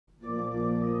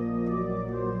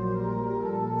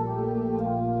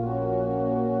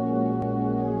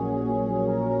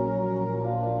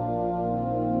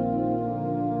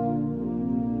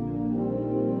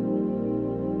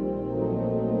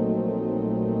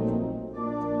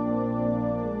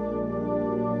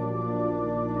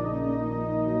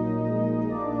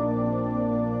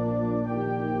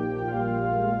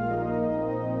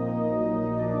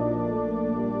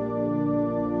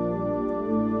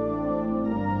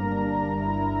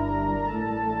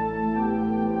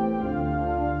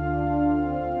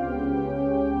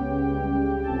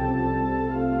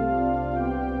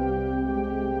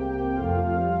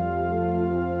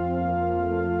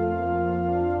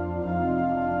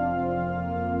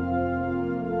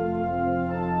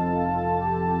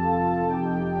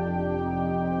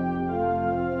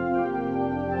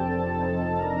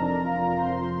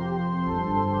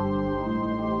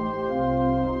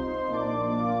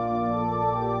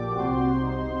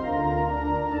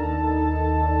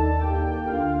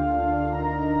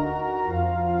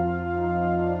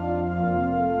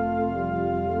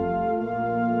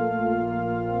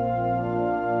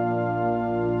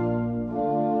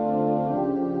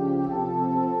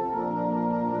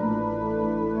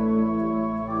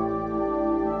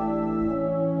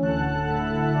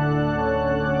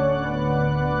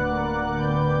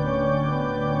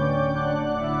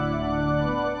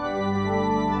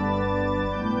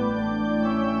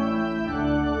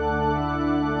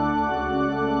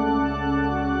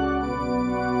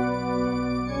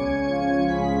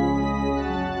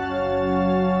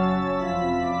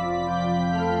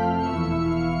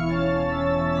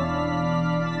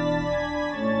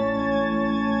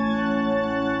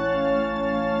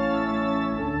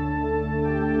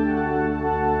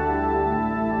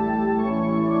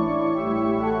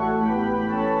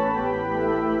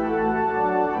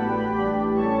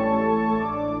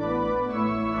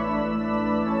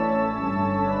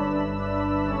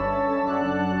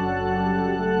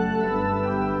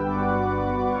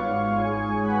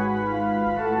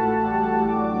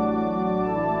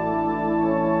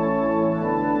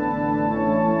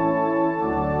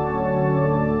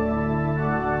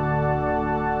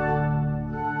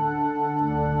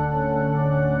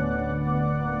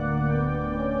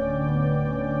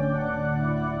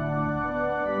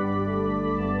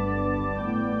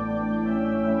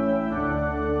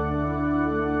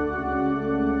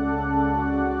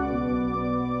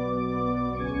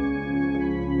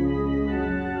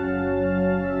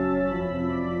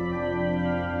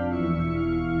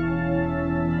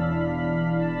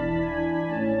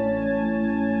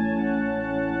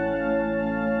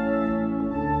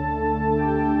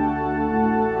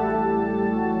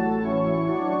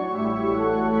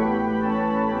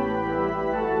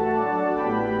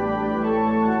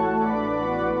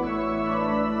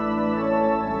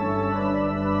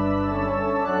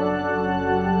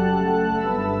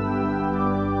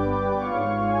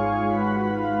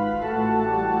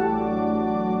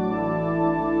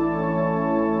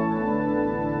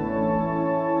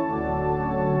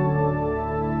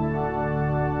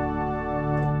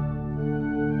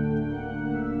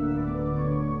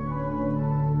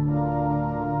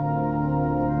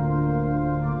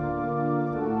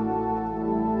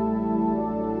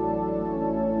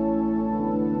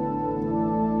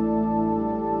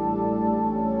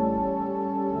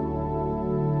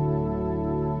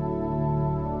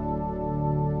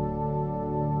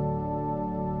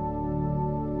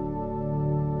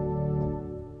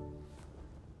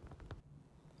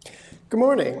Good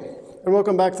morning, and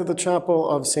welcome back to the chapel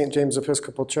of St. James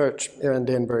Episcopal Church here in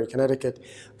Danbury, Connecticut,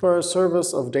 for our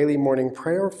service of daily morning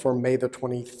prayer for May the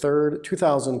 23rd,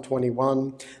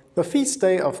 2021, the feast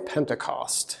day of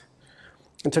Pentecost.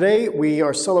 And today we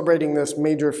are celebrating this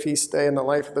major feast day in the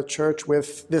life of the church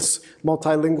with this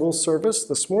multilingual service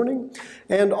this morning,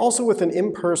 and also with an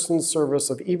in-person service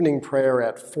of evening prayer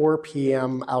at 4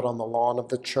 p.m. out on the lawn of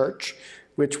the church,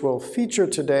 which will feature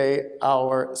today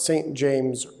our St.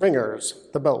 James Ringers,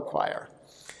 the bell choir.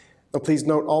 Now, please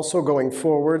note also going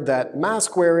forward that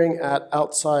mask wearing at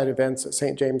outside events at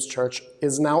St. James Church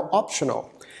is now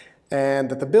optional, and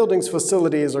that the building's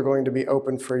facilities are going to be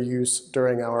open for use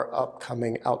during our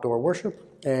upcoming outdoor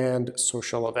worship and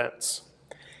social events.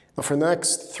 Now, for the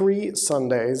next 3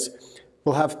 Sundays,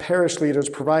 we'll have parish leaders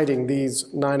providing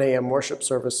these 9 a.m. worship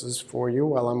services for you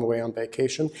while I'm away on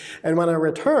vacation. And when I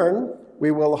return, we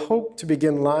will hope to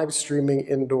begin live streaming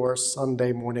indoor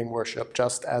Sunday morning worship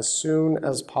just as soon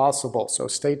as possible. So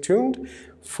stay tuned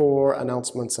for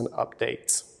announcements and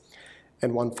updates.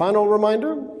 And one final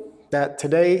reminder that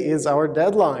today is our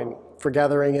deadline for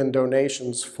gathering in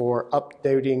donations for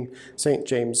updating St.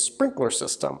 James' sprinkler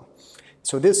system.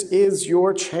 So this is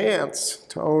your chance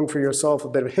to own for yourself a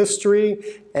bit of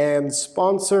history and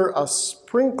sponsor a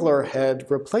sprinkler head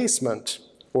replacement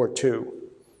or 2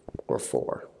 or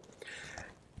 4.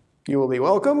 You will be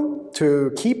welcome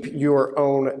to keep your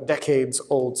own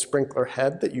decades-old sprinkler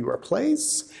head that you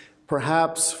replace,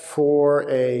 perhaps for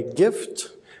a gift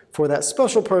for that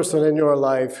special person in your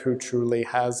life who truly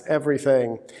has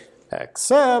everything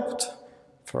except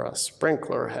for a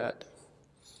sprinkler head.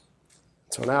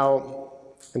 So now,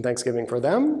 in thanksgiving for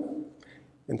them,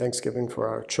 in thanksgiving for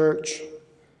our church,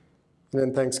 and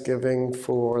in thanksgiving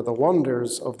for the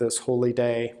wonders of this holy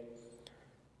day,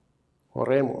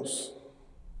 oremos.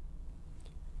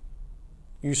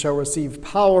 You shall receive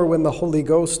power when the Holy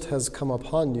Ghost has come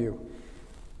upon you,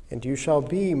 and you shall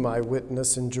be my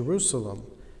witness in Jerusalem,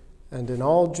 and in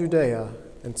all Judea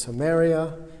and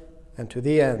Samaria, and to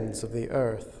the ends of the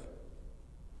earth.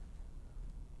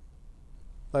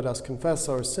 Let us confess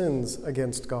our sins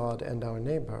against God and our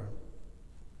neighbor.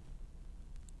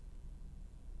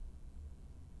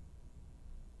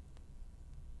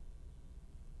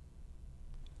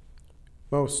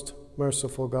 Most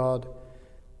merciful God,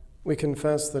 we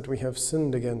confess that we have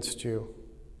sinned against you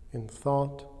in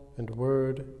thought and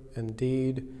word and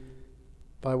deed,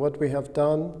 by what we have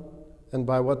done and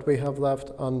by what we have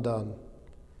left undone.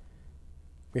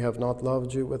 We have not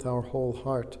loved you with our whole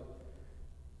heart.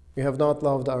 We have not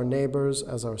loved our neighbors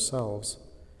as ourselves.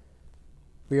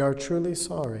 We are truly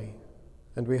sorry,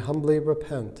 and we humbly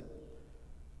repent.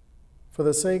 For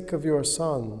the sake of your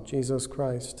Son, Jesus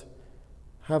Christ,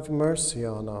 have mercy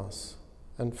on us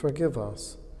and forgive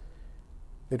us,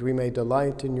 that we may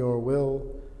delight in your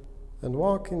will and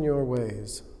walk in your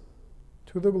ways,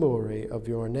 to the glory of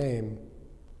your name.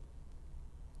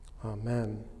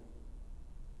 Amen.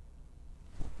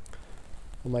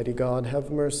 Almighty God,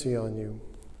 have mercy on you,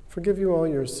 forgive you all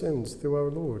your sins through our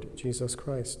Lord Jesus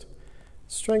Christ,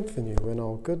 strengthen you in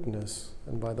all goodness,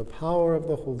 and by the power of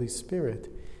the Holy Spirit,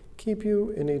 keep you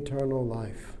in eternal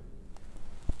life.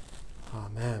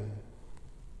 Amen.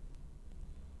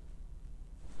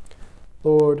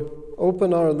 Lord,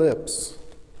 open our lips,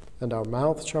 and our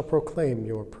mouth shall proclaim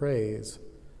your praise.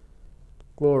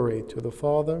 Glory to the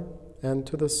Father, and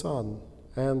to the Son,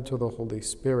 and to the Holy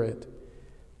Spirit,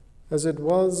 as it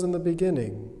was in the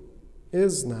beginning,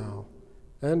 is now,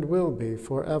 and will be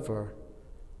forever.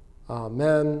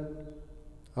 Amen.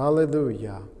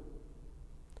 Alleluia.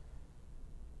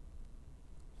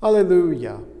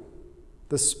 Alleluia.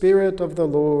 The Spirit of the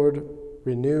Lord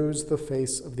renews the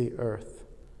face of the earth.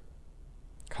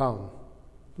 Come,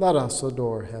 let us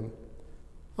adore him.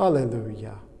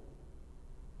 Alleluia.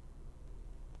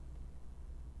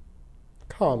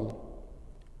 Come,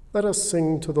 let us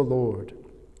sing to the Lord.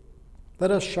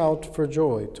 Let us shout for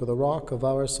joy to the rock of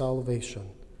our salvation.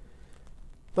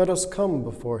 Let us come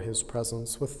before his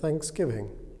presence with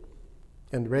thanksgiving,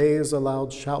 and raise a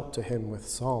loud shout to him with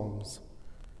psalms.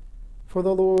 For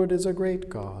the Lord is a great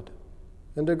God,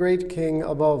 and a great King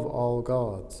above all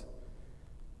gods.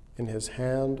 In his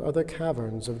hand are the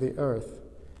caverns of the earth,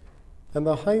 and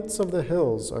the heights of the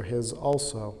hills are his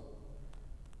also.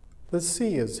 The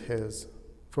sea is his,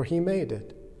 for he made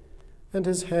it, and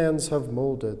his hands have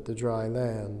molded the dry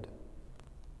land.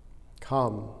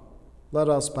 Come, let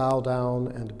us bow down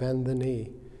and bend the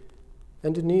knee,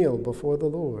 and kneel before the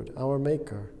Lord our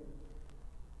Maker.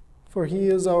 For he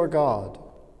is our God,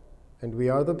 and we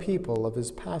are the people of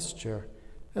his pasture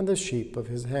and the sheep of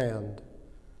his hand.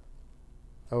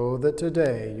 Oh, that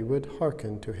today you would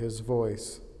hearken to his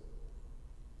voice.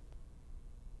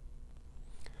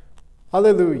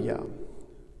 Alleluia!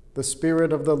 The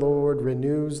Spirit of the Lord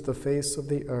renews the face of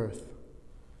the earth.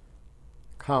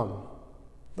 Come,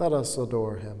 let us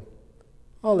adore him.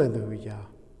 Alleluia!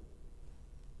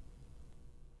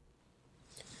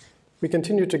 We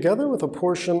continue together with a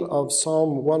portion of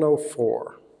Psalm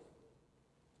 104.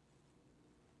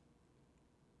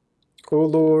 O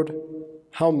Lord,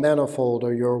 how manifold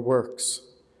are your works!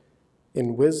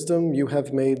 In wisdom you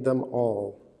have made them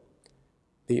all.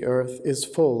 The earth is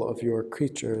full of your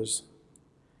creatures.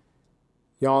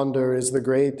 Yonder is the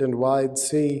great and wide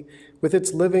sea, with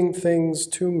its living things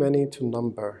too many to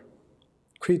number,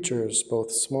 creatures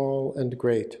both small and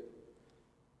great.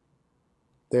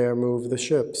 There move the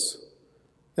ships,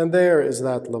 and there is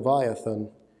that Leviathan,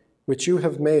 which you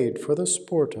have made for the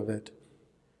sport of it.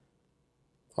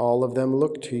 All of them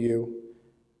look to you,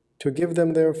 to give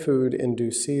them their food in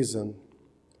due season.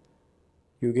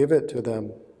 You give it to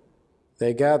them,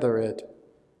 they gather it.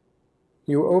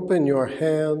 You open your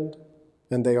hand,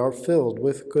 and they are filled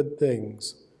with good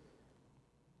things.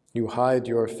 You hide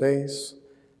your face,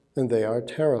 and they are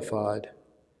terrified.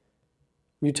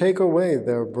 You take away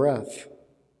their breath,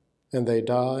 and they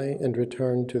die and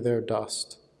return to their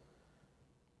dust.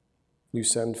 You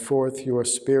send forth your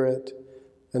Spirit,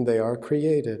 and they are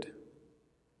created,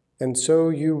 and so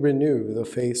you renew the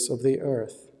face of the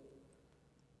earth.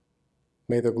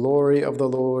 May the glory of the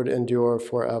Lord endure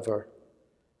forever.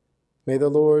 May the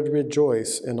Lord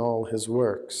rejoice in all his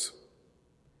works.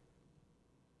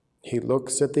 He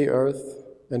looks at the earth,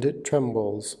 and it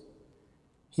trembles.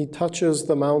 He touches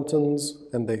the mountains,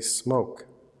 and they smoke.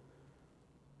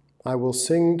 I will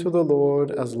sing to the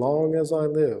Lord as long as I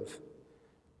live.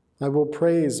 I will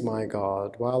praise my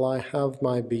God while I have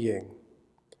my being.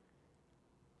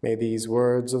 May these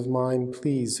words of mine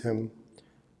please him.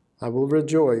 I will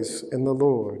rejoice in the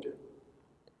Lord.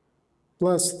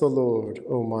 Bless the Lord,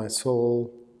 O my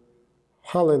soul.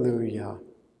 Hallelujah.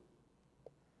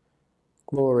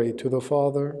 Glory to the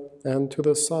Father, and to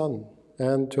the Son,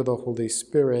 and to the Holy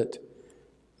Spirit,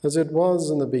 as it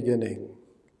was in the beginning,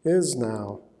 is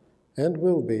now, and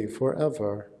will be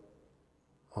forever.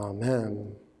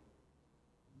 Amen.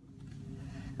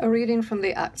 A reading from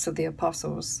the Acts of the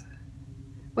Apostles.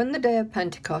 When the day of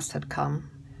Pentecost had come,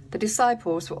 the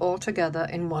disciples were all together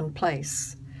in one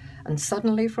place, and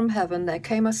suddenly from heaven there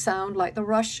came a sound like the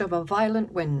rush of a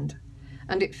violent wind,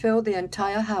 and it filled the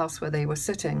entire house where they were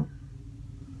sitting.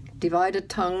 Divided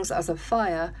tongues as of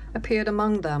fire appeared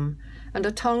among them, and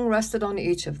a tongue rested on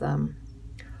each of them.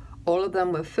 All of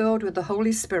them were filled with the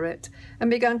Holy Spirit and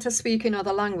began to speak in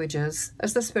other languages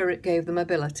as the Spirit gave them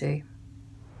ability.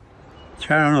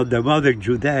 C'erano demonici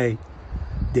giudei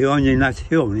di ogni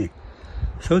nazione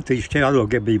sotto il cielo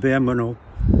che vivevano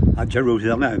a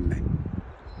Gerusalemme,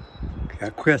 che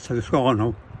a questo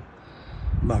suono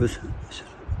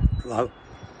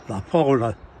la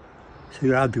folla si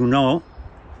radunò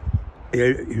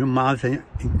e rimase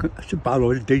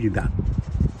sbalordita,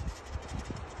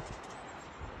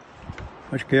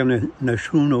 perché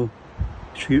nessuno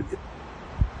si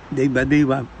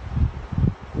impediva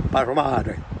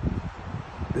parlare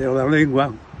della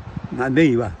lingua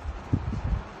nativa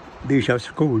di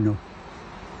ciascuno.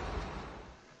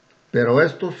 Pero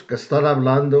estos que están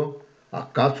hablando,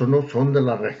 ¿acaso no son de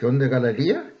la región de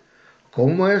Galilea?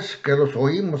 ¿Cómo es que los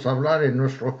oímos hablar en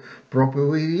nuestro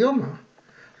propio idioma?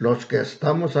 Los que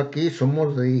estamos aquí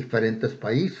somos de diferentes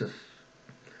países.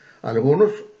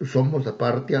 Algunos somos de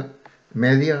Partia,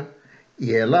 Media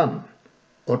y Elam.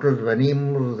 Otros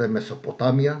venimos de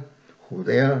Mesopotamia,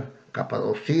 Judea,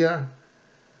 Capadocia,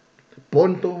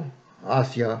 Ponto,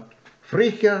 Asia,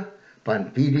 Frigia,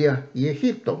 Panfilia y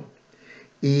Egipto,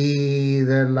 y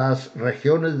de las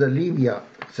regiones de Libia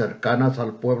cercanas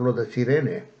al pueblo de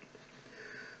Cirene.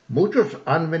 Muchos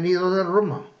han venido de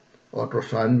Roma,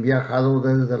 otros han viajado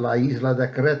desde la isla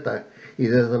de Creta y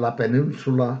desde la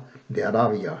península de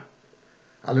Arabia.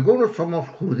 Algunos somos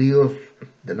judíos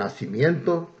de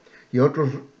nacimiento y otros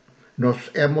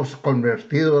nos hemos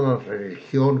convertido a la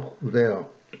religión judea.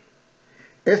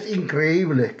 Es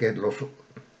increíble que los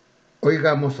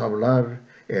oigamos hablar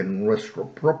en nuestro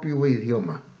propio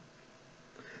idioma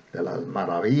de las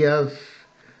maravillas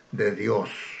de Dios.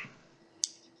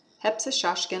 Hepsa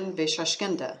shashkin ve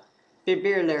shashkinda,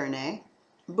 birbir lerine,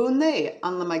 bunne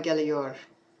anlama geliyor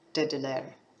dediler.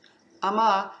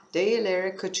 Ama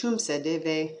değiller küçümse de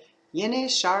ve yine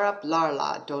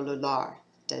şaraplarla dolular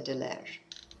dediler.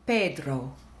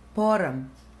 Pedro, porém,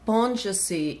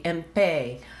 ponja-se em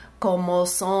pé, como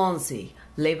os 11,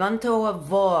 levantou a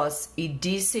voz e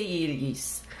disse a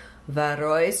eles: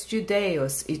 Varois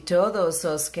judeos y todos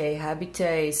os que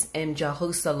habitéis en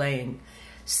Jerusalén,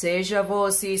 seja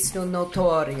vos isto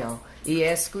notório, e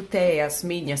escutei as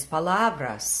minhas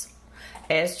palavras.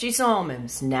 Estes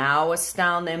homens não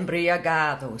estão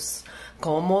embriagados,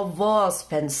 como vós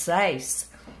pensáis,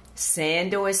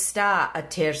 sendo está a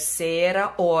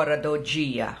terceira hora do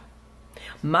dia.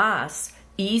 Mas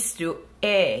isto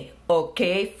é o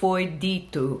que foi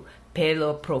dito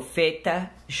pelo profeta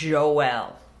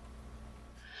Joel.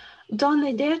 Dans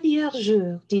les derniers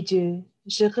jours, dit Dieu,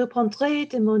 je répandrai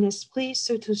de mon esprit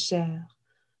sur toute chair.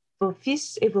 Vos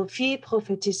fils et vos filles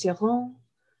prophétiseront,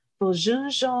 vos jeunes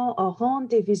gens auront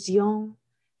des visions,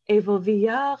 et vos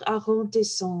vieillards auront des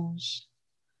songes.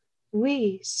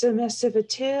 Oui, sur mes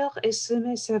serviteurs et sur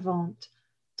mes servantes,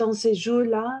 dans ces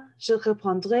jours-là, je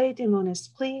répandrai de mon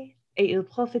esprit, et ils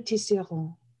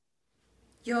prophétiseront.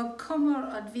 Jag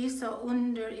kommer att visa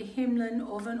under i himlen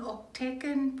ovan och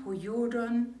tecken på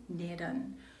jorden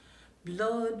nedan,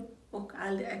 blod och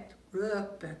alla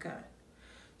rökböcker.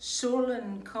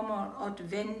 Solen kommer att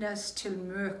vändas till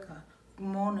mörker och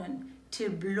månen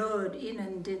till blod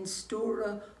innan den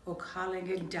stora och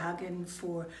heliga dagen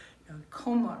för den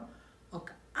kommer. Och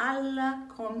alla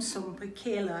kom som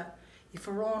bekälar i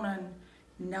förordningen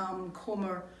namn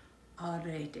kommer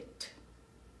avrättet.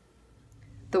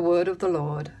 The word of the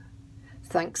Lord.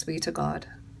 Thanks be to God.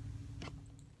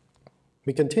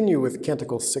 We continue with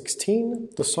Canticle 16,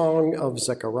 the Song of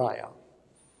Zechariah.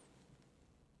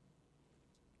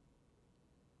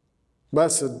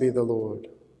 Blessed be the Lord,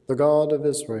 the God of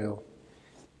Israel.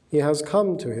 He has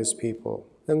come to his people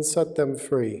and set them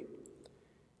free.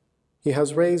 He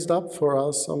has raised up for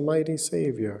us a mighty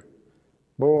Savior,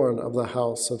 born of the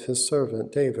house of his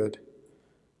servant David.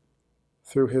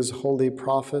 Through his holy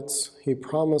prophets, he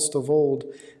promised of old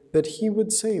that he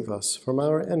would save us from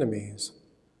our enemies,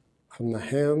 from the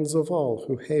hands of all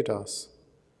who hate us.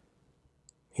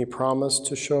 He promised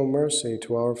to show mercy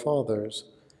to our fathers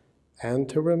and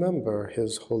to remember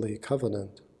his holy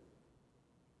covenant.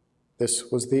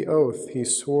 This was the oath he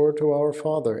swore to our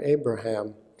father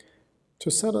Abraham,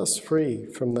 to set us free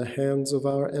from the hands of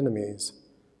our enemies,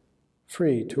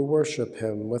 free to worship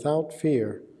him without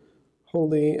fear,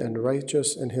 holy and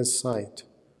righteous in his sight,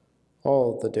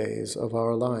 all the days of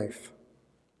our life.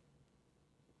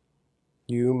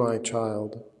 You, my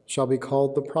child, shall be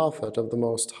called the prophet of the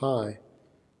Most High,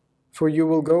 for you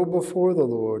will go before the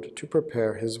Lord to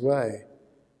prepare his way,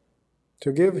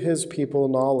 to give his people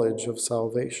knowledge of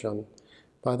salvation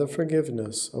by the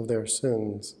forgiveness of their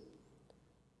sins.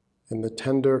 In the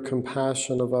tender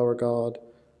compassion of our God,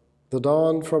 the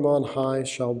dawn from on high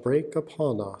shall break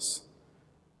upon us,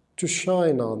 to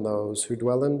shine on those who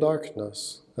dwell in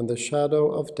darkness and the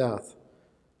shadow of death,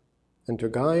 and to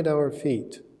guide our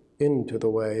feet into the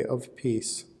way of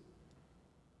peace.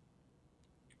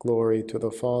 Glory to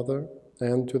the Father,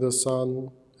 and to the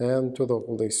Son, and to the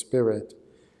Holy Spirit,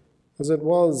 as it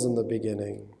was in the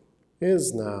beginning,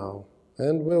 is now,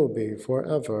 and will be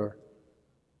forever.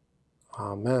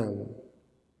 Amen.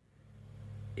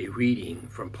 A reading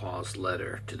from Paul's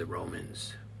letter to the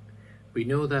Romans. We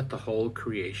know that the whole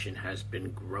creation has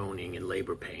been groaning in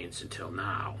labor pains until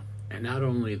now, and not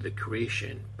only the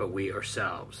creation, but we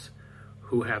ourselves,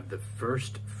 who have the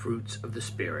first fruits of the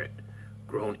Spirit,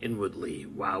 groan inwardly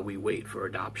while we wait for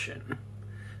adoption,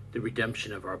 the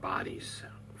redemption of our bodies.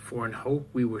 For in hope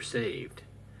we were saved.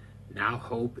 Now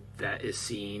hope that is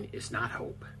seen is not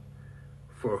hope.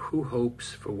 For who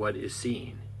hopes for what is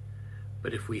seen?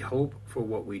 But if we hope for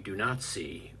what we do not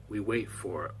see, we wait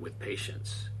for it with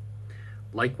patience.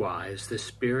 Likewise, the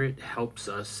Spirit helps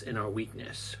us in our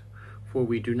weakness, for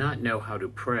we do not know how to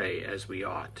pray as we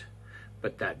ought,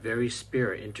 but that very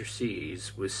Spirit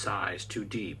intercedes with sighs too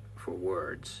deep for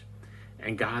words.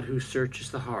 And God, who searches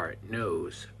the heart,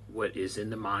 knows what is in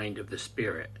the mind of the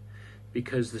Spirit,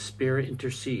 because the Spirit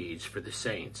intercedes for the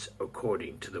saints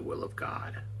according to the will of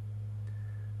God.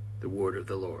 The word of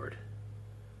the Lord.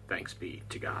 Thanks be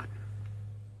to God.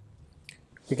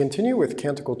 We continue with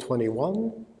Canticle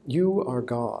 21, You Are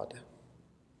God.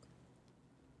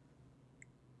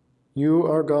 You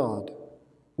are God,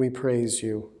 we praise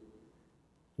you.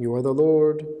 You are the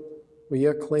Lord, we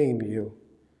acclaim you.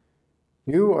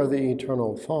 You are the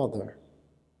eternal Father.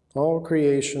 All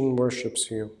creation worships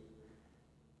you.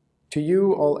 To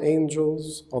you all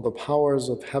angels, all the powers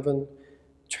of heaven,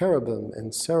 cherubim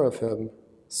and seraphim,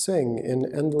 sing in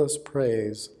endless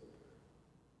praise.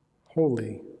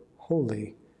 Holy,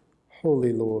 holy,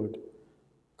 holy Lord,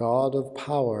 God of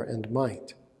power and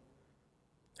might.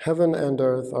 Heaven and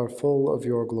earth are full of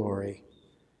your glory.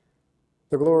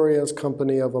 The glorious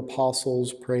company of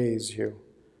apostles praise you.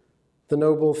 The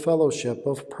noble fellowship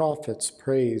of prophets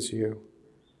praise you.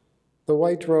 The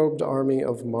white-robed army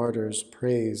of martyrs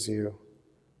praise you.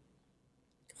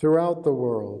 Throughout the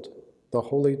world, the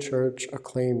Holy Church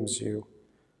acclaims you.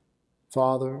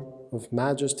 Father of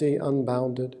majesty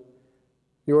unbounded,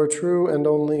 your true and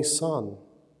only Son,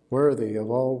 worthy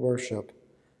of all worship,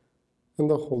 and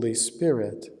the Holy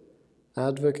Spirit,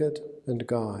 advocate and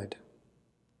guide.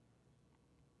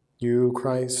 You,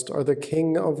 Christ, are the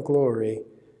King of glory,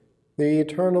 the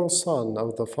eternal Son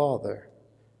of the Father.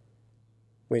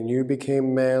 When you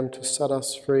became man to set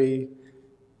us free,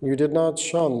 you did not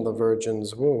shun the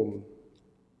Virgin's womb.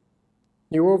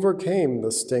 You overcame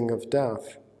the sting of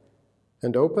death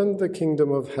and opened the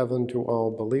kingdom of heaven to all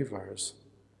believers.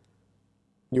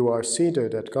 You are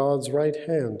seated at God's right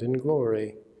hand in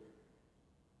glory.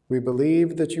 We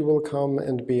believe that you will come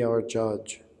and be our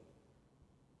judge.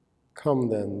 Come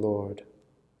then, Lord,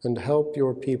 and help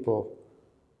your people,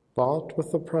 bought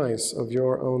with the price of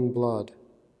your own blood,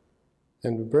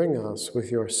 and bring us with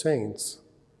your saints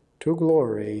to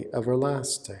glory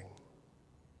everlasting.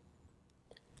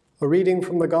 A reading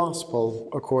from the Gospel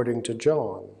according to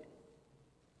John.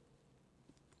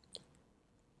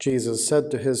 Jesus said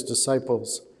to his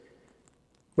disciples,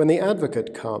 "When the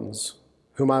Advocate comes,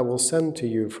 whom I will send to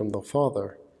you from the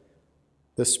Father,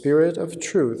 the Spirit of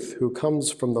truth who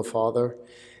comes from the Father,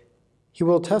 he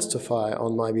will testify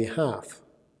on my behalf.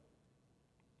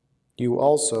 You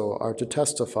also are to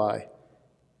testify,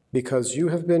 because you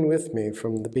have been with me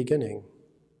from the beginning.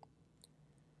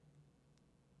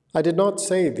 I did not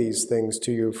say these things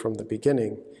to you from the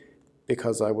beginning,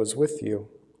 because I was with you.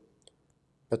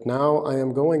 But now I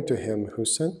am going to him who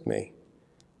sent me.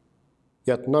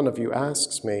 Yet none of you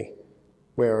asks me,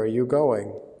 'Where are you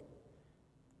going?'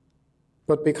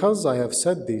 But because I have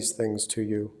said these things to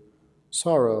you,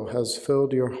 sorrow has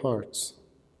filled your hearts.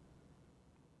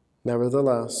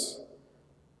 Nevertheless,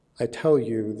 I tell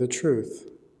you the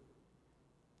truth.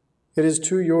 It is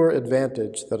to your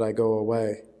advantage that I go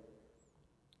away.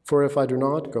 For if I do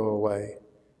not go away,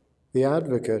 the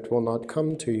Advocate will not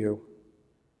come to you.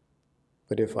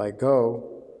 But if I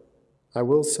go, I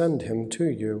will send him to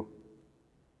you.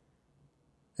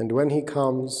 And when he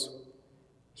comes,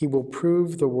 he will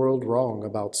prove the world wrong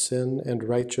about sin and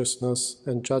righteousness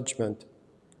and judgment.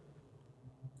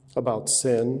 About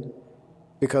sin,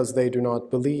 because they do not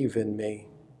believe in me.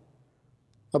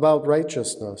 About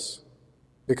righteousness,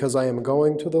 because I am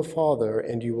going to the Father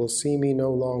and you will see me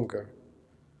no longer.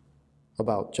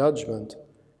 About judgment,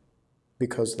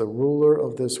 because the ruler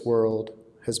of this world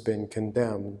has been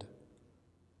condemned.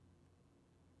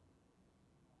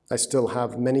 I still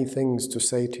have many things to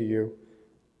say to you,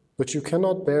 but you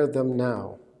cannot bear them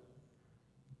now.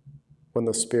 When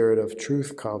the Spirit of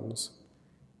truth comes,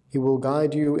 he will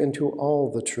guide you into all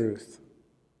the truth.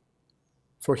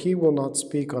 For he will not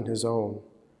speak on his own,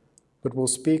 but will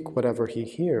speak whatever he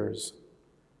hears,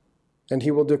 and he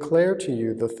will declare to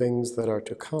you the things that are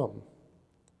to come.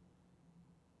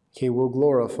 He will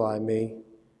glorify me,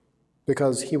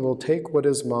 because he will take what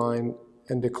is mine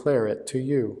and declare it to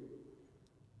you.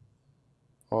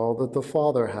 All that the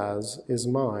Father has is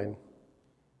mine.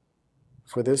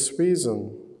 For this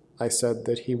reason, I said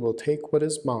that he will take what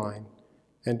is mine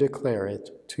and declare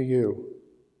it to you."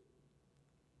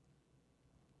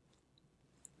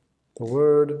 The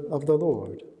word of the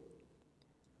Lord.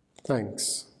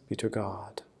 Thanks be to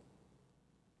God.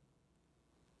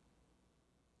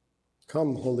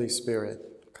 Come, Holy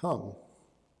Spirit, come.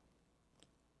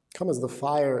 Come as the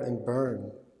fire and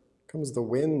burn. Come as the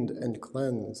wind and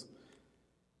cleanse.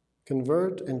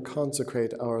 Convert and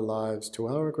consecrate our lives to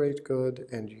our great good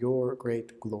and your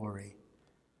great glory.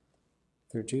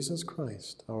 Through Jesus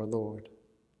Christ, our Lord.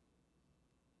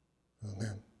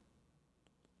 Amen.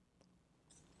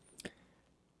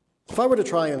 If I were to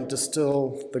try and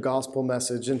distill the gospel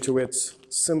message into its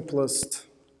simplest,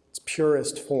 its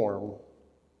purest form,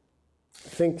 I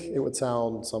think it would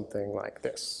sound something like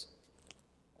this.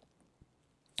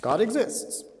 God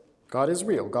exists. God is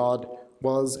real. God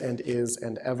was and is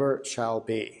and ever shall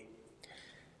be.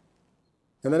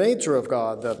 And the nature of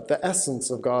God, the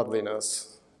essence of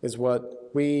godliness, is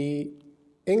what we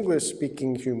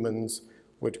English-speaking humans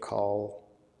would call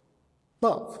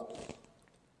love.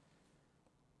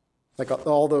 Like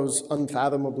all those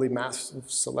unfathomably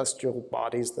massive celestial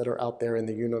bodies that are out there in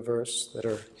the universe, that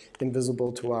are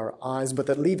invisible to our eyes, but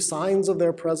that leave signs of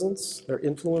their presence, their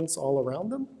influence all around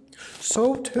them,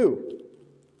 so too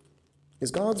is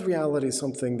God's reality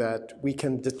something that we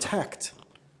can detect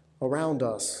around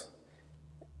us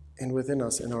and within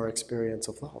us in our experience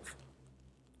of love.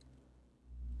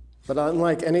 But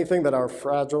unlike anything that our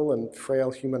fragile and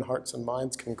frail human hearts and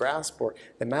minds can grasp or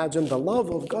imagine, the love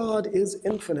of God is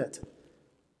infinite.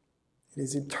 It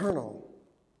is eternal.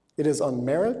 It is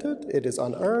unmerited, it is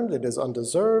unearned, it is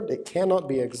undeserved, it cannot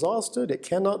be exhausted, it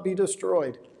cannot be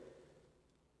destroyed.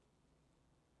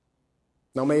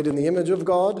 Now, made in the image of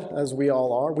God, as we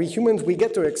all are, we humans, we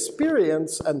get to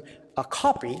experience a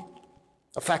copy,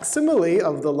 a facsimile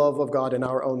of the love of God in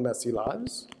our own messy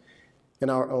lives, in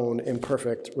our own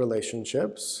imperfect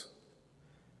relationships.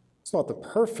 It's not the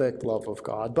perfect love of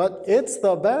God, but it's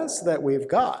the best that we've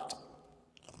got.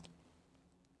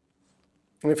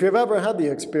 And if you've ever had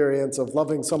the experience of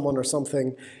loving someone or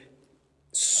something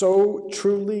so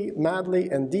truly,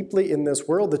 madly, and deeply in this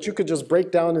world that you could just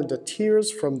break down into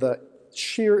tears from the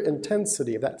sheer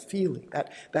intensity of that feeling,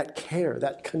 that care,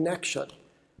 that connection,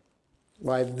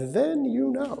 why, then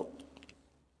you know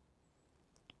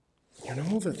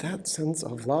that sense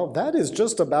of love, that is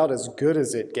just about as good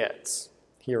as it gets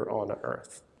here on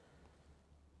earth.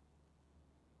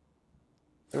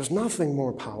 There's nothing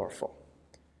more powerful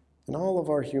in all of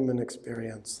our human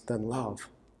experience than love.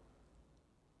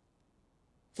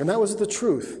 And that was the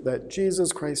truth that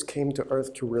Jesus Christ came to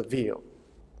earth to reveal,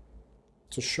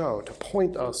 to show, to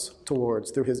point us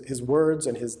towards through his words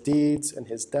and his deeds and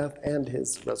his death and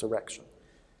his resurrection.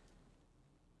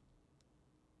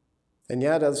 And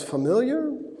yet, as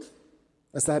familiar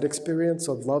as that experience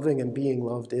of loving and being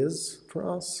loved is for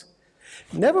us,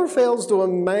 never fails to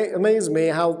amaze me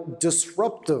how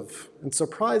disruptive and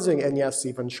surprising and yes,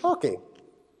 even shocking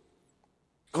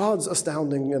God's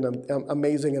astounding and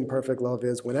amazing and perfect love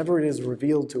is whenever it is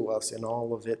revealed to us in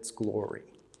all of its glory.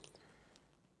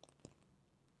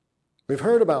 We've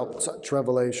heard about such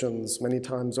revelations many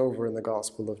times over in the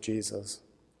gospel of Jesus.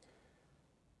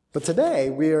 But today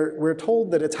we're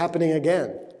told that it's happening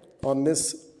again on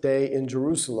this day in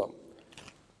Jerusalem,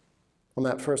 on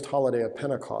that first holiday of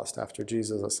Pentecost after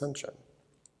Jesus' ascension.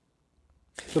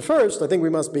 But first, I think we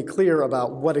must be clear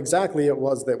about what exactly it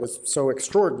was that was so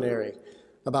extraordinary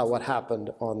about what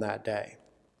happened on that day.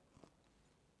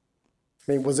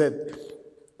 I mean, was it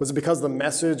because the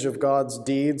message of God's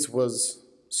deeds was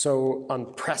so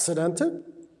unprecedented?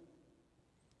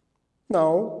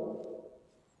 No,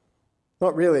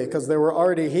 not really, because there were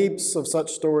already heaps of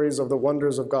such stories of the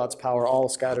wonders of God's power all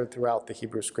scattered throughout the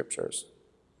Hebrew Scriptures.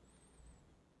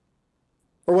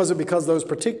 Or was it because those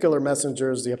particular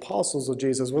messengers, the apostles of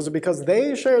Jesus, was it because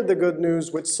they shared the good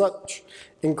news with such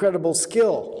incredible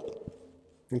skill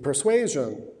and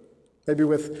persuasion, maybe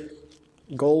with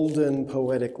golden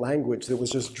poetic language that was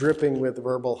just dripping with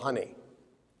verbal honey?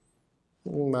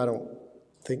 I don't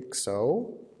think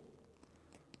so.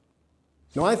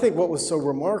 No, I think what was so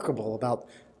remarkable about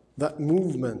that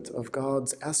movement of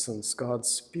God's essence, God's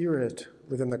Spirit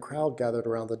within the crowd gathered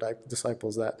around the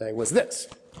disciples that day was this.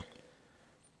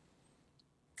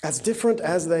 As different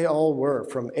as they all were,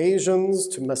 from Asians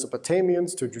to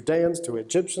Mesopotamians to Judeans to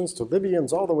Egyptians to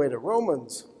Libyans all the way to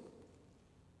Romans,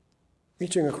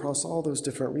 reaching across all those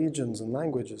different regions and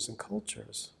languages and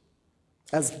cultures,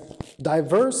 as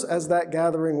diverse as that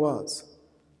gathering was,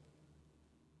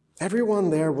 everyone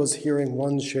there was hearing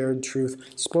one shared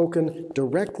truth spoken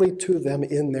directly to them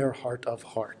in their heart of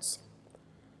hearts.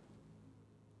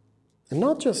 And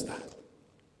not just that.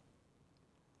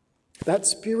 That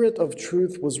spirit of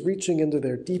truth was reaching into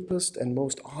their deepest and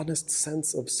most honest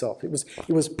sense of self. It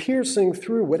was piercing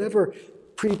through whatever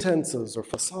pretenses or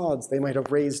facades they might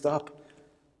have raised up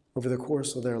over the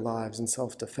course of their lives in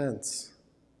self-defense.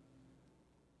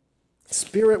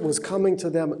 Spirit was coming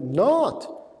to them not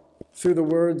through the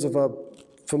words of a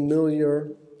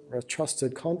familiar or a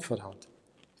trusted confidant.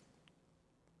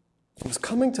 It was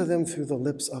coming to them through the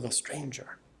lips of a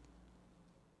stranger.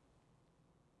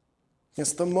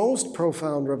 It's the most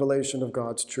profound revelation of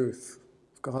God's truth,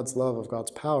 of God's love, of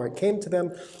God's power. It came to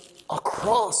them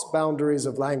across boundaries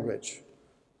of language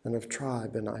and of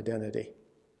tribe and identity.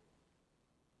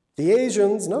 The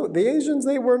Asians,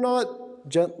 they were not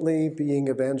gently being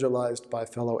evangelized by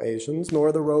fellow Asians,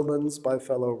 nor the Romans by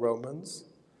fellow Romans.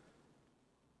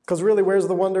 Because really, where's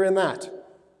the wonder in that?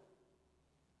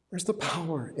 Where's the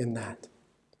power in that?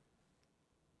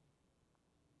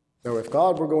 Now, if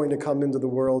God were going to come into the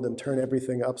world and turn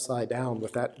everything upside down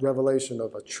with that revelation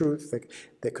of a truth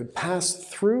that could pass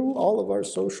through all of our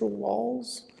social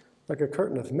walls like a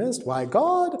curtain of mist, why,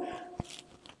 God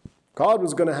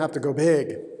was going to have to go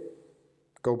big,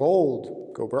 go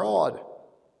bold, go broad.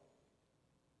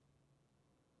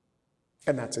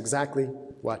 And that's exactly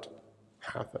what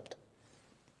happened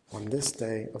on this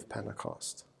day of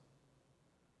Pentecost.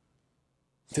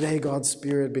 Today, God's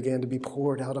Spirit began to be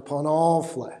poured out upon all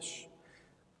flesh,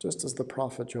 just as the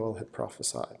prophet Joel had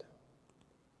prophesied.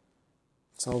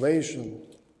 Salvation,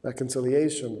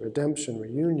 reconciliation, redemption,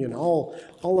 reunion, all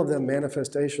of them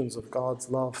manifestations of God's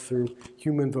love through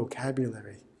human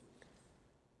vocabulary.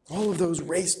 All of those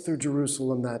raced through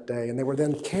Jerusalem that day, and they were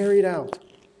then carried out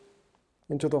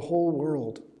into the whole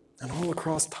world and all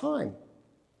across time.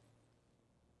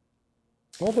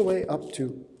 All the way up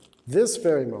to this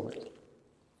very moment,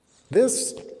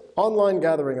 this online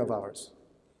gathering of ours,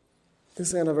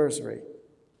 this anniversary.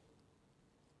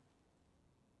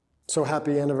 So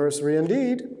happy anniversary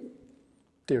indeed,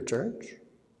 dear church.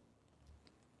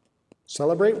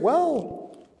 Celebrate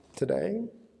well today.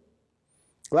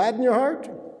 Gladden your heart,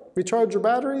 recharge your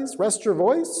batteries, rest your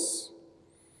voice,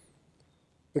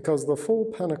 because the full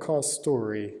Pentecost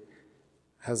story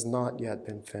has not yet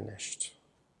been finished.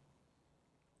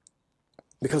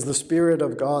 Because the Spirit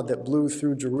of God that blew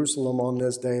through Jerusalem on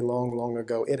this day long, long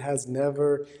ago, it has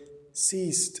never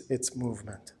ceased its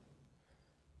movement.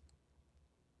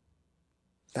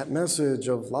 That message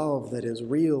of love that is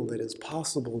real, that is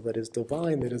possible, that is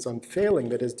divine, that is unfailing,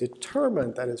 that is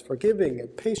determined, that is forgiving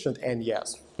and patient, and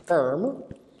yes, firm.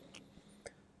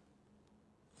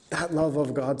 That love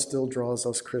of God still draws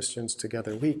us Christians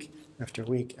together week after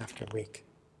week after week.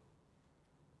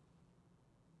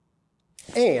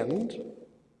 And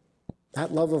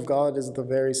that love of God is the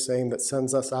very same that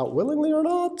sends us out, willingly or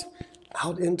not,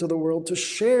 out into the world to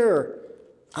share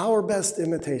our best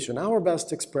imitation, our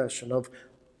best expression of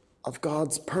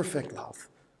God's perfect love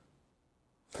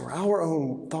for our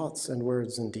own thoughts and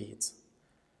words and deeds.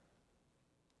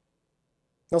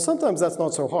 Now, sometimes that's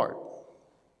not so hard,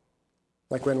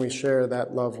 like when we share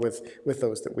that love with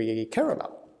those that we care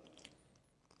about,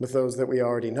 with those that we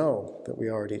already know, that we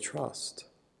already trust.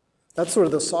 That's sort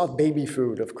of the soft baby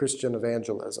food of Christian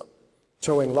evangelism,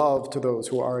 showing love to those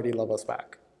who already love us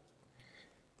back.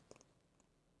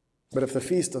 But if the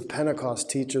Feast of Pentecost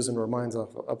teaches and reminds us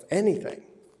of anything,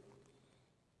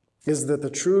 is that the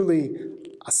truly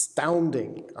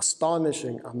astounding,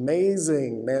 astonishing,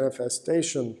 amazing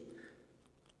manifestation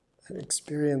and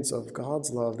experience of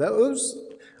God's love, those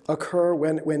occur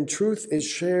when truth is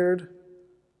shared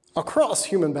across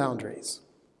human boundaries,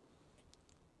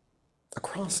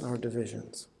 across our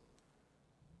divisions.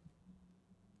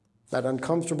 That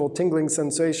uncomfortable, tingling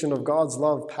sensation of God's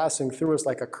love passing through us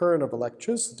like a current of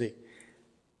electricity,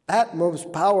 that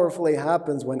most powerfully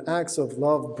happens when acts of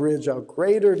love bridge a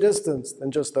greater distance than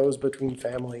just those between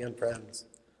family and friends.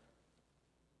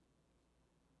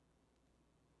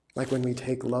 Like when we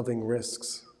take loving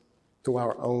risks to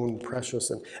our own precious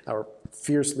and our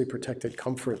fiercely protected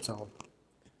comfort zone.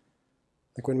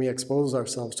 Like when we expose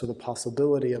ourselves to the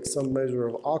possibility of some measure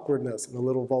of awkwardness and a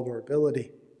little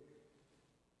vulnerability.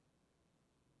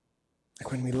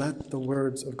 Like when we let the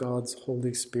words of God's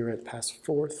Holy Spirit pass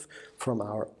forth from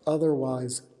our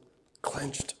otherwise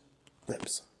clenched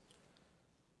lips.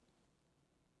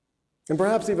 And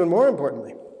perhaps even more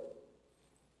importantly,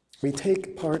 we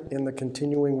take part in the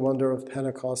continuing wonder of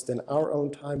Pentecost in our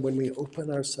own time when we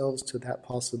open ourselves to that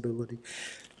possibility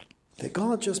that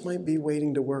God just might be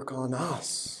waiting to work on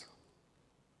us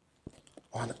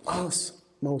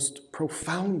most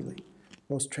profoundly,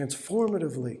 most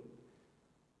transformatively,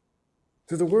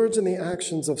 through the words and the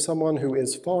actions of someone who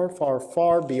is far, far,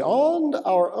 far beyond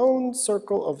our own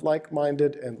circle of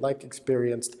like-minded and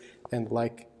like-experienced and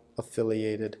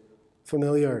like-affiliated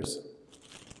familiars.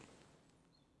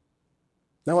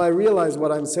 Now, I realize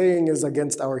what I'm saying is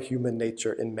against our human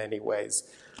nature in many ways.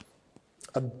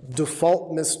 A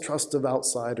default mistrust of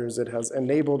outsiders, it has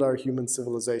enabled our human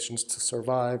civilizations to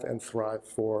survive and thrive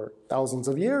for thousands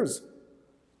of years.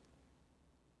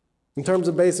 In terms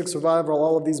of basic survival,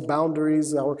 all of these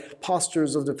boundaries, our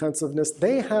postures of defensiveness,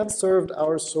 they have served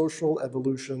our social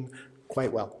evolution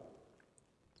quite well.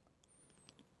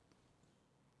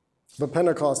 But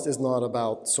Pentecost is not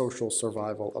about social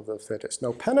survival of the fittest.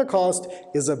 No, Pentecost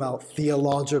is about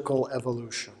theological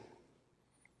evolution.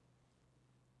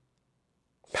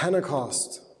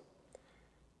 Pentecost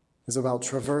is about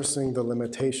traversing the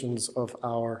limitations of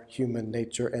our human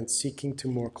nature and seeking to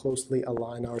more closely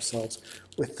align ourselves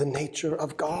with the nature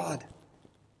of God.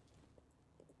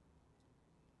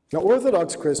 Now,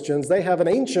 Orthodox Christians, they have an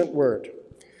ancient word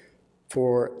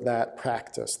for that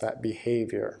practice, that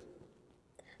behavior.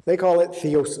 They call it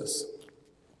theosis,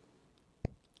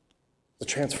 the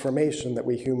transformation that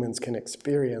we humans can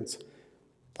experience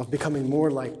of becoming more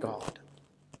like God,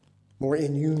 more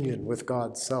in union with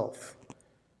God's self,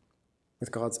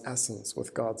 with God's essence,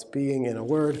 with God's being, in a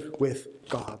word, with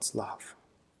God's love.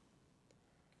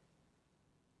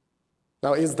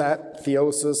 Now, is that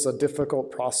theosis a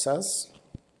difficult process?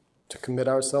 to commit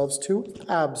ourselves to?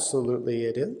 Absolutely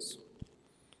it is.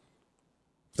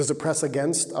 Does it press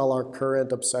against all our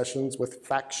current obsessions with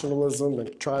factionalism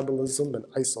and tribalism and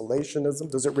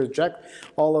isolationism? Does it reject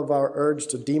all of our urge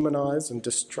to demonize and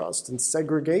distrust and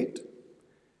segregate?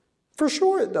 For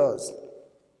sure it does.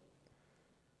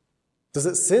 Does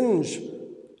it singe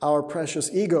our precious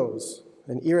egos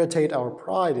and irritate our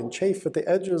pride and chafe at the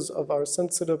edges of our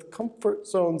sensitive comfort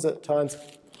zones at times?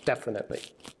 Definitely.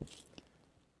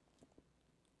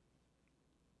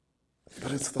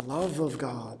 But it's the love of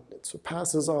God that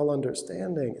surpasses all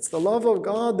understanding. It's the love of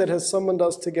God that has summoned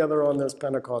us together on this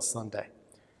Pentecost Sunday.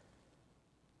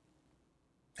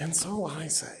 And so I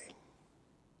say,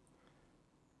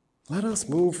 let us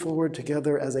move forward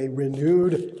together as a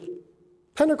renewed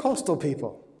Pentecostal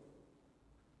people.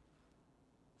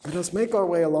 Let us make our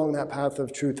way along that path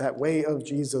of truth, that way of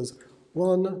Jesus,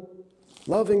 one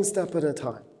loving step at a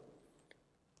time,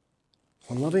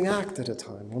 one loving act at a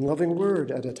time, one loving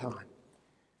word at a time.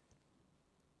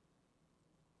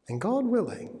 And God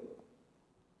willing,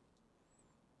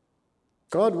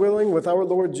 with our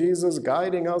Lord Jesus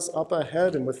guiding us up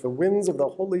ahead and with the winds of the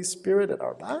Holy Spirit at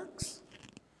our backs,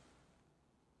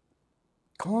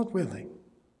 God willing,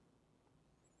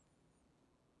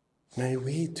 may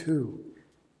we too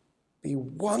be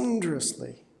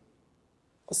wondrously,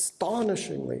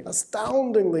 astonishingly,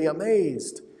 astoundingly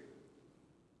amazed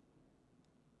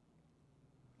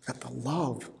at the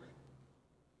love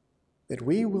that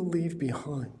we will leave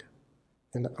behind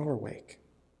in our wake.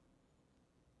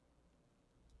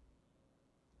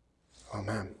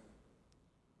 Amen.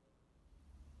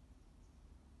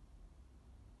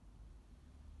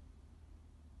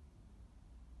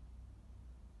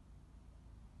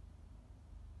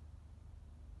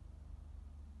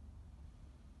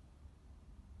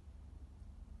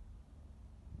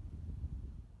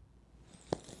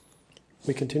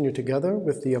 We continue together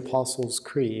with the Apostles'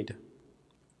 Creed.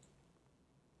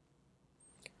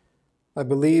 I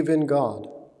believe in God,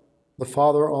 the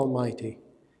Father Almighty,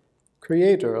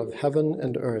 creator of heaven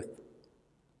and earth.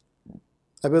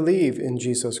 I believe in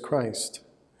Jesus Christ,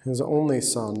 his only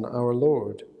Son, our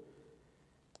Lord.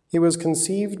 He was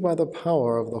conceived by the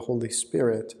power of the Holy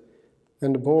Spirit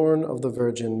and born of the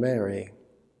Virgin Mary.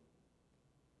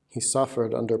 He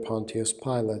suffered under Pontius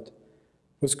Pilate,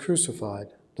 was crucified,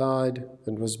 died,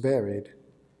 and was buried.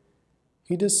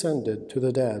 He descended to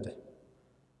the dead.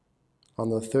 On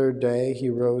the third day he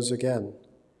rose again.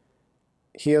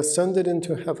 He ascended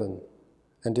into heaven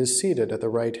and is seated at the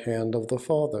right hand of the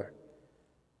Father.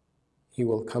 He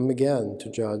will come again to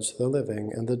judge the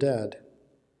living and the dead.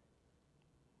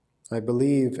 I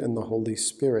believe in the Holy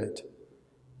Spirit,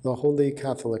 the Holy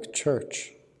Catholic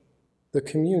Church, the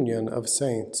communion of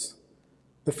saints,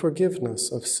 the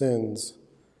forgiveness of sins,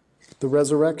 the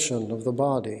resurrection of the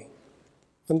body,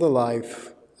 and the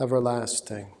life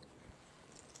everlasting.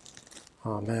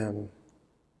 Amen.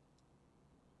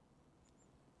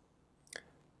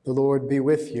 The Lord be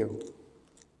with you.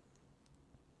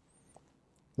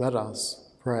 Let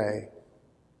us pray.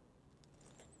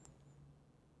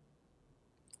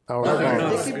 Our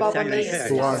Father,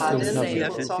 who art in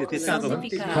heaven,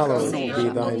 hallowed be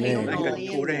thy name.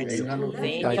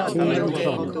 Thy kingdom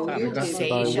come,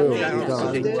 thy will be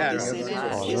done,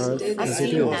 on earth as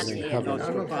it is in heaven.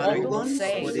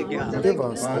 Give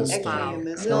us this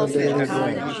day our daily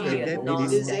bread,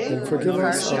 and forgive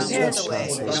us our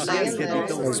trespasses,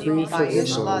 as we forgive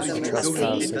those who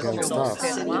trespass against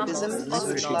us. And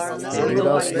lead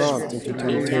us not into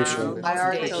temptation,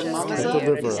 but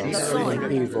deliver us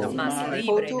from evil. For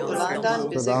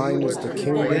thine is the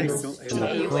kingdom, and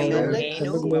the power,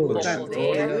 and the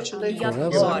glory,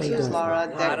 forever and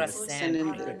ever.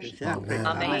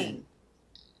 Amen.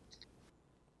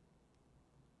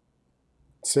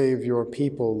 Save your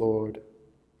people, Lord,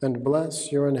 and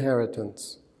bless your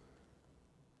inheritance.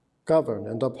 Govern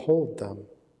and uphold them,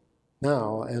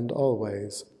 now and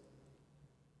always.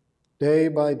 Day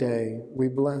by day we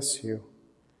bless you.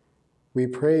 We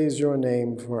praise your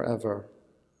name forever.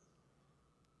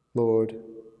 Lord,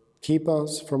 keep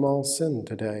us from all sin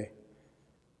today.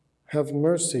 Have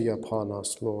mercy upon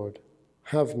us, Lord.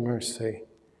 Have mercy.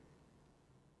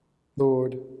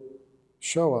 Lord,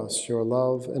 show us your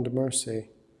love and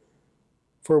mercy,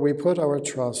 for we put our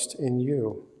trust in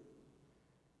you.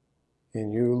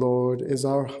 In you, Lord, is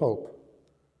our hope,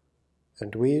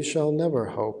 and we shall never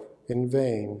hope in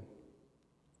vain.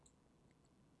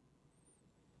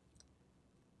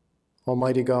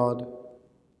 Almighty God,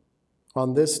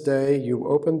 on this day you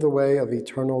opened the way of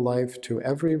eternal life to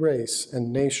every race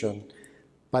and nation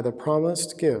by the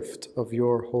promised gift of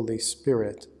your Holy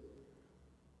Spirit.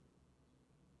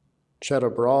 Shed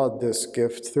abroad this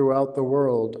gift throughout the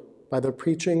world by the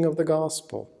preaching of the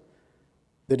gospel,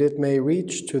 that it may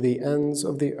reach to the ends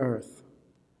of the earth.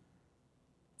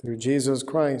 Through Jesus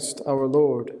Christ, our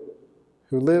Lord,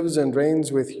 who lives and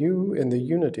reigns with you in the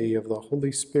unity of the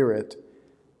Holy Spirit,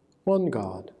 one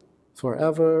God,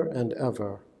 forever and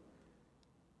ever.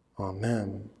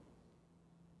 Amen.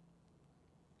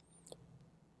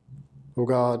 O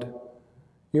God,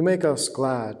 you make us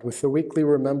glad with the weekly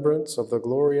remembrance of the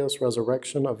glorious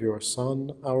resurrection of your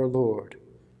Son, our Lord.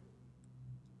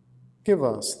 Give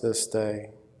us this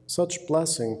day such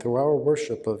blessing through our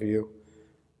worship of you,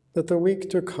 that the week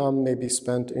to come may be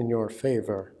spent in your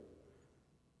favor.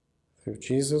 Through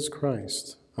Jesus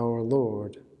Christ, our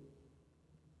Lord.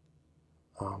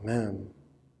 Amen.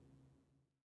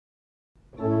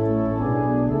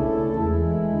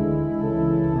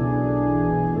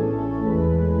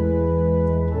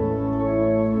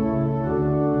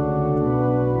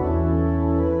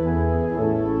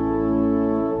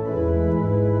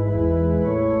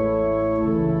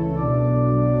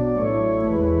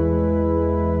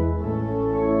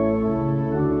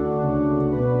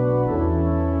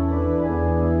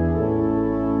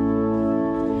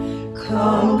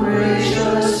 Come,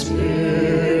 gracious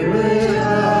Spirit,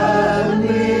 and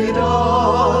lead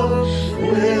on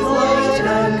with light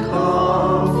and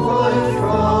comfort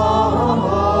from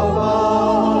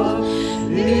above.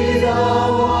 Be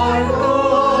thou our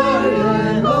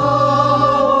guardian,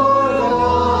 our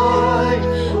guide,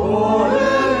 o'er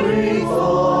every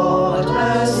thought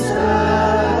and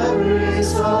step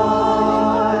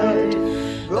beside.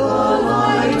 The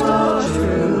light of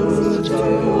truth to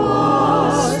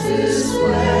us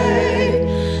display,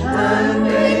 and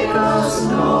make us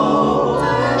know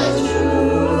and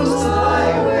choose thy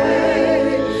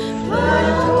way.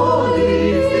 Plant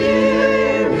holy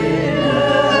fear in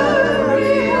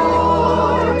every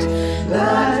heart,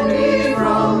 that we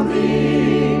from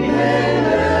thee may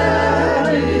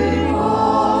never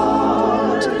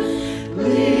depart.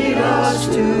 Lead us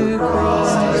to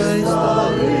Christ the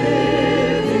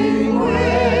living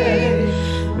way,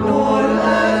 nor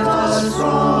let us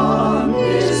from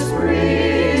his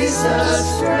precepts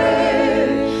stray.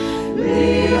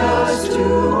 Lead us to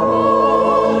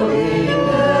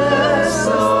holiness,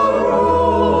 the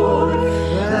road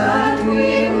that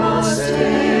we must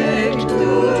take to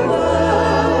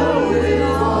dwell with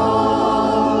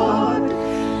God.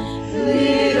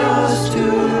 Lead us to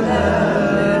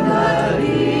heaven that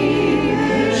we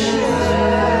may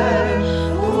share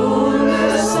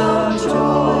fullness of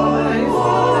joy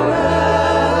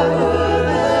forever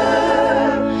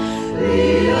there.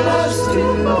 Lead us to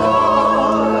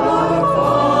God, our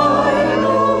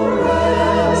final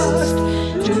rest,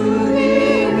 to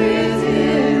be with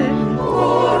him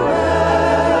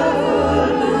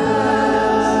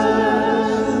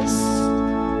foreverless.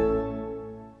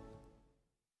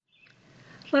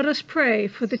 Let us pray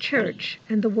for the Church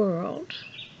and the world.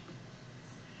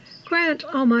 Grant,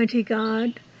 Almighty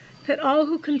God, that all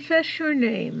who confess your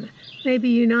name may be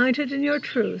united in your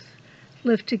truth,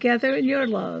 live together in your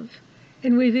love,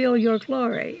 and reveal your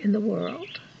glory in the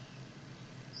world.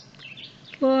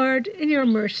 Lord, in your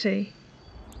mercy,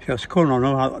 Ciascuno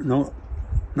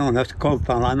non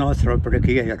ascolta la nostra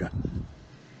preghiera.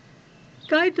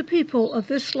 guide the people of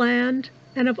this land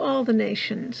and of all the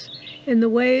nations in the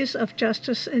ways of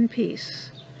justice and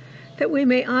peace, that we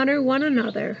may honor one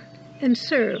another and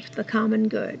serve the common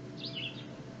good.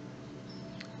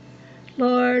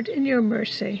 Lord, in your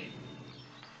mercy,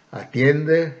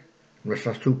 Atiende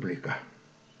nuestra súplica.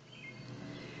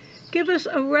 give us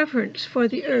a reverence for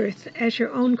the earth as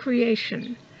your own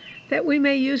creation, that we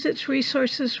may use its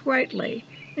resources rightly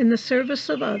in the service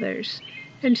of others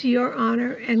and to your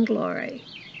honor and glory.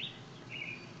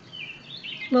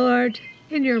 Lord,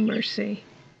 in your mercy,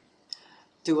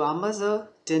 Duamaza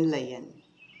Dinlayan.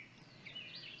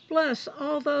 bless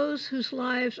all those whose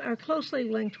lives are closely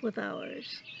linked with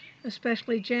ours,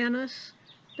 especially Janice,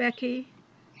 Becky,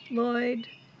 Lloyd,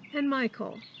 and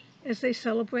Michael, as they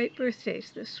celebrate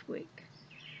birthdays this week.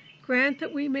 Grant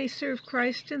that we may serve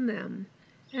Christ in them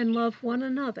and love one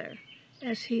another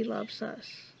as he loves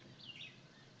us.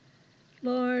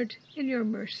 Lord, in your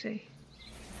mercy,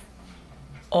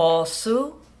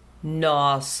 Ouço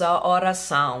nossa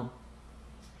oração.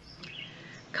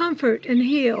 comfort and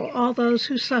heal all those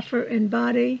who suffer in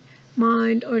body,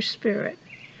 mind, or spirit,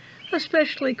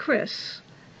 especially Chris,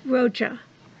 Roja,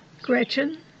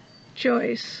 Gretchen,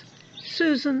 Joyce,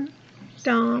 Susan,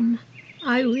 Dom,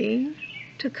 Irene,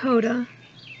 Dakota,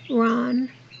 Ron,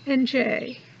 and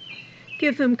Jay.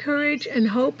 Give them courage and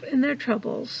hope in their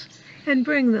troubles, and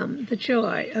bring them the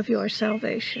joy of your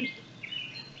salvation.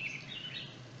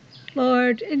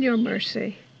 Lord, in your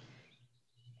mercy,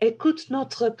 écoute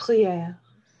notre prière.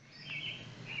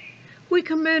 we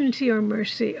commend to your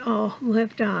mercy all who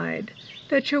have died,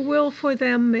 that your will for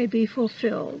them may be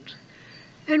fulfilled.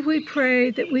 And we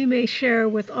pray that we may share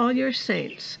with all your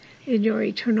saints in your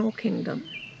eternal kingdom.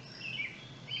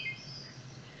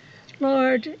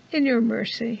 Lord, in your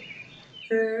mercy,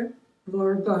 Hear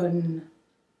our burden.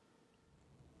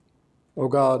 O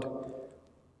God,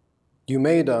 you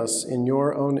made us in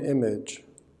your own image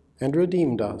and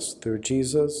redeemed us through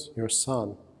Jesus, your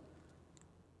Son.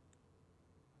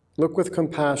 Look with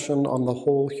compassion on the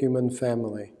whole human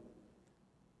family.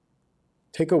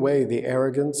 Take away the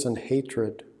arrogance and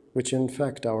hatred which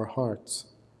infect our hearts.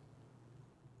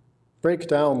 Break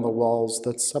down the walls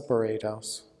that separate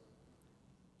us.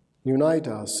 Unite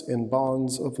us in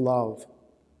bonds of love.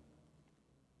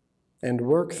 And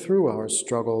work through our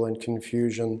struggle and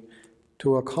confusion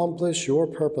to accomplish your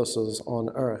purposes on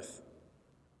earth,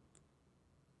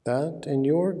 that in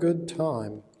your good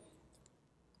time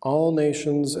all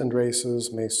nations and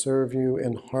races may serve you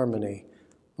in harmony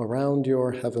around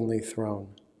your heavenly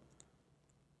throne.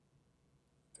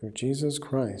 Through Jesus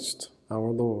Christ, our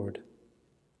Lord.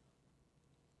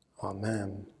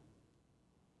 Amen.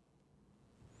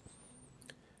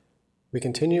 We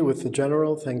continue with the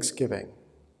general thanksgiving.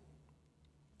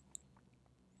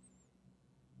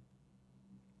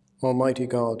 Almighty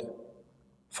God,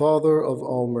 Father of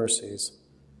all mercies,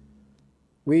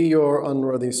 we, your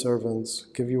unworthy servants,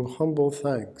 give you humble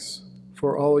thanks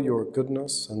for all your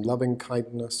goodness and loving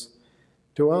kindness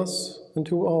to us and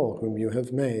to all whom you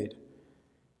have made.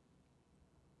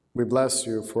 We bless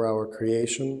you for our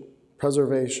creation,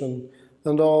 preservation,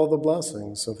 and all the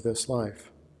blessings of this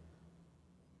life,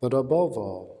 but above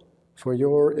all, for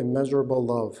your immeasurable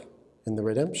love in the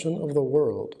redemption of the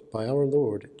world by our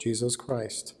Lord Jesus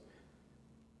Christ,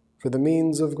 for the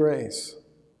means of grace,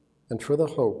 and for the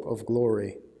hope of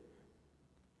glory.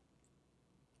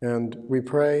 And we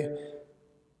pray,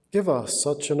 give us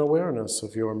such an awareness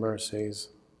of your mercies,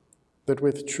 that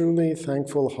with truly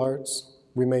thankful hearts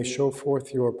we may show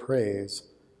forth your praise,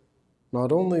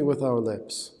 not only with our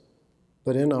lips,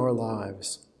 but in our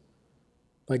lives,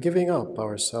 by giving up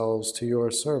ourselves to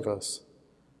your service,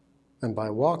 and by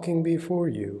walking before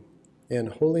you in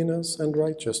holiness and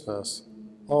righteousness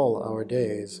all our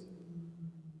days.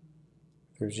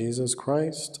 Through Jesus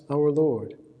Christ, our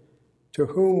Lord, to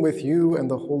whom with you and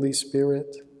the Holy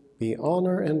Spirit be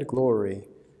honor and glory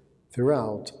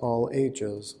throughout all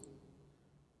ages.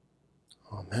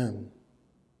 Amen.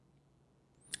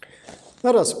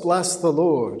 Let us bless the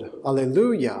Lord.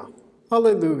 Alleluia,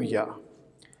 alleluia.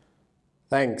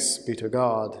 Thanks be to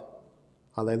God.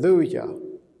 Alleluia,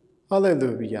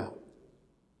 alleluia.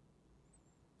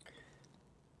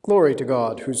 Glory to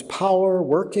God, whose power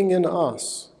working in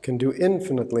us can do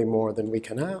infinitely more than we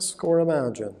can ask or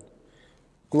imagine.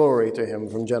 Glory to him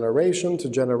from generation to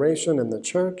generation in the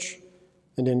church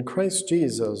and in Christ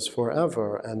Jesus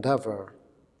forever and ever.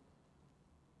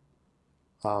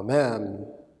 Amen.